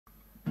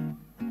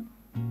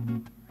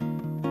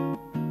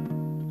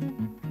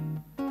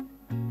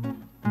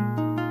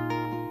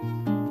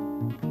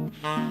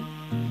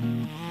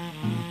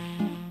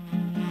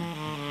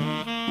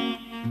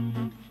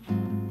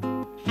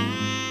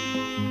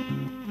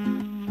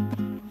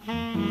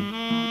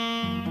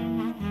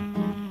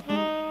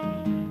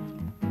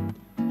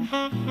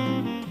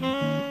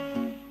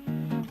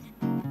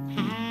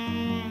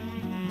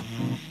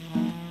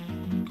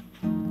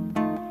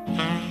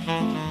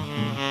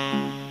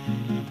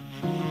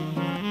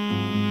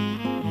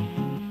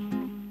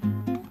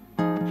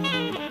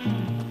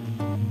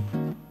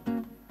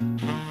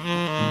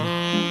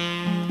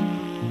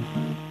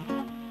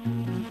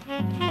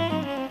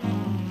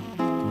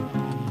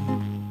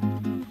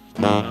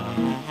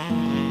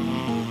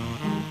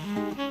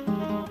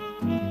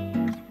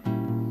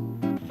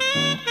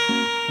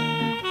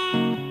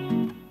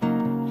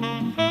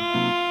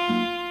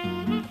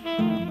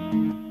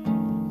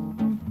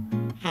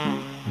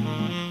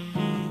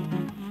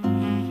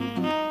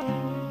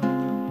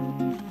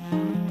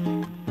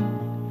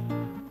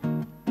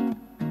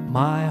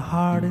My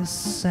heart is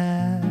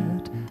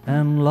sad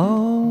and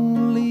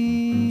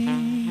lonely.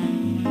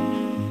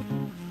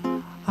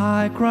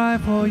 I cry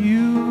for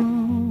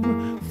you,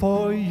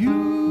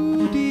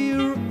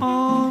 dear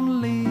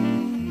only.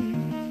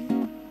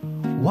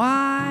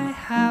 Why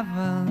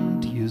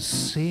haven't you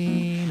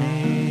seen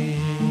it?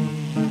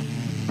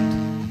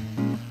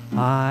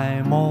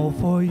 I'm all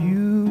for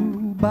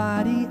you,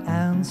 body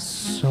and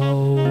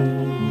soul.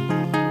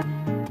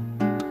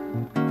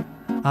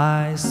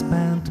 I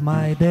spent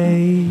my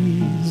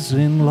days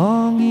in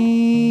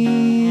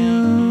longing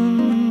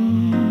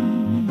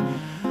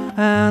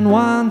and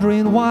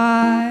wondering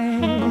why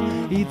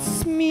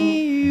it's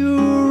me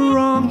you're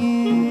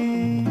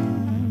wronging.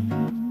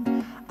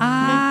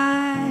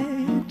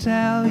 I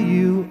tell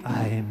you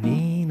I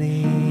mean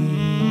it.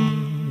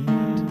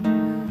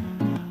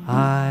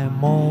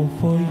 I'm all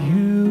for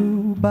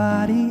you,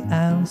 body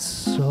and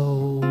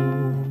soul.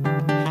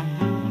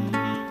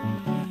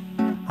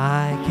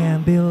 I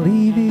can't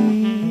believe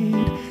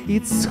it,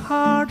 it's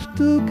hard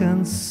to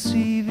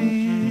conceive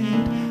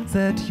it,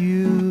 that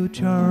you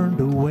turned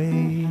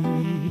away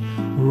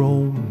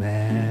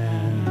romance.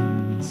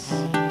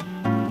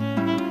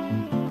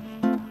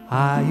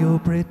 Are you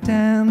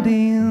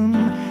pretending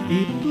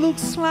it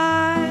looks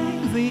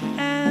like the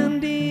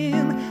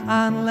ending?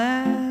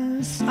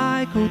 Unless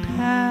I could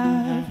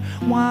have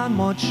one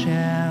more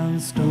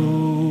chance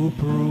to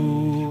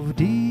prove,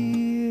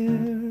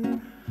 dear,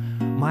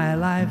 my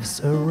life's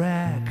a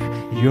wreck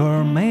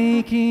you're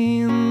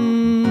making.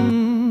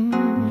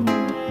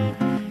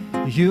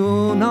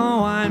 You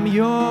know I'm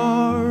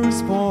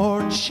yours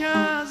for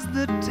just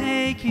the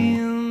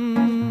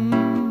taking.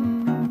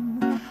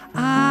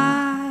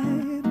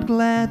 I'd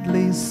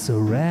gladly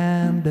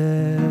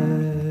surrender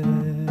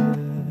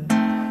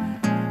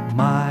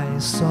my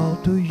soul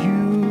to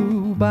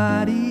you,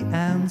 body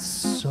and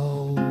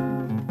soul.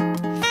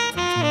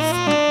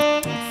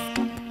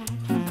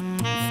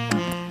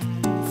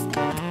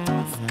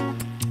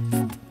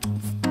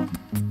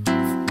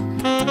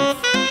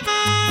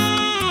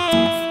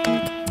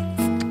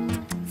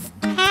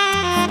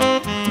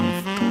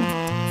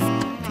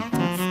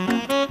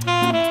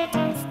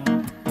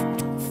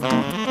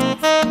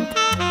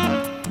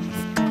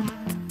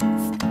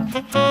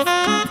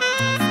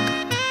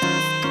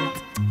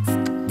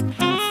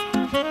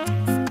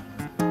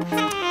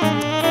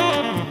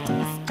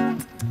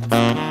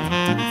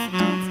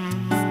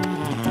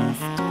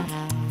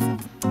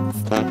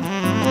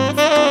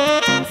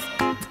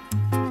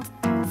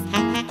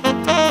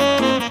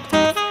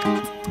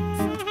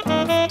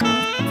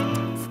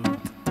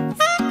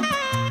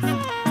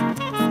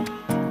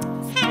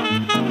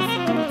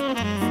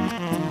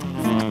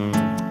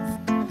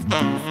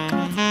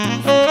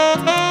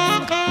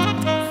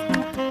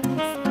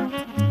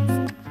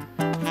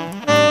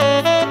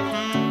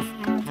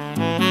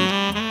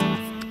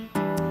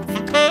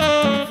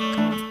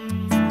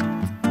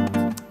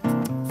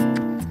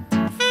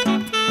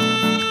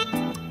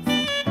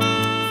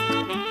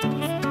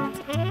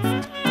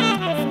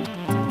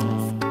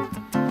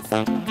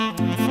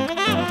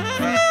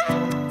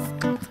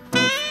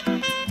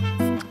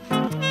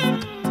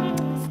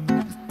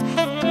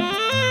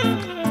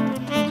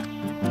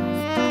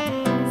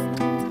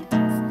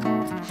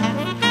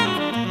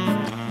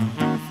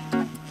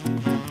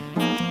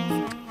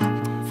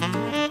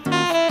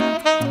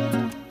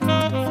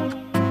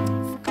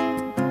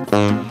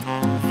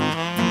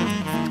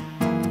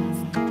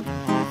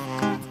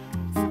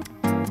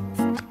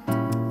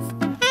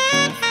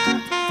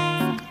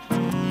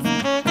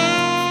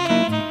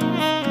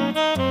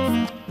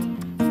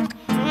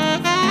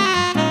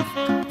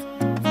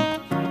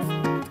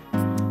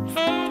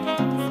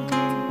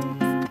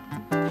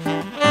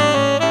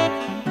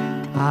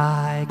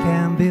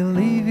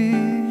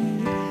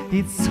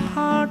 It's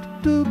hard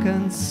to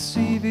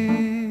conceive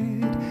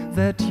it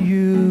that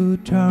you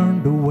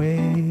turned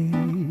away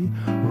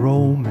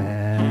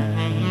romance.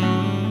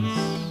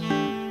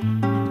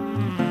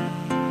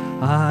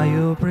 Are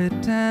you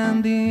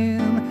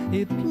pretending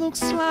it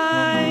looks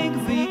like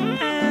the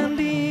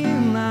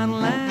ending?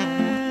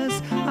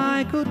 Unless I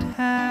I could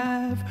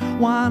have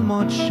one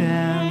more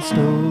chance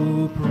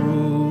to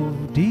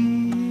prove,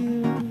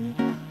 dear,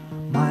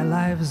 my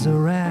life's a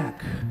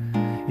wreck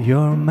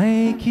you're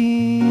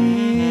making.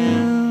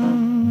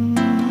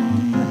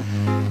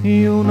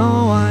 You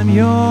know I'm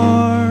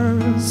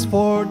yours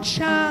for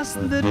just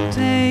the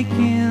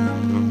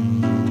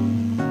taking.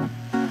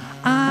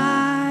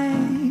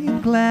 I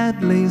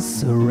gladly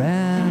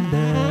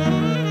surrender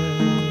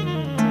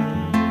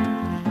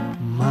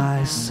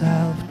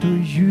myself to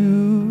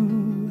you,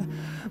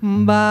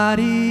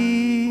 body.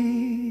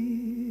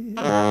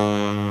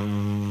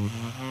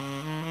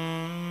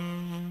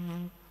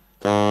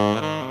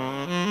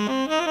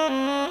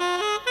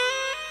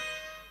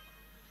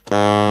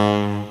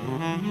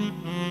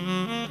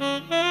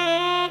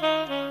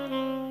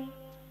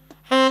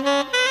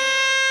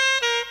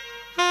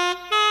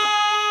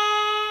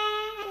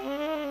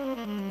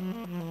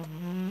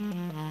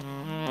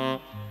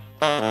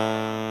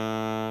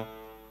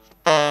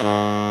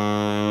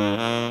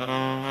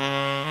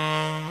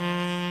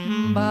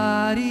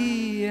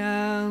 Body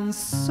and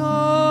soul.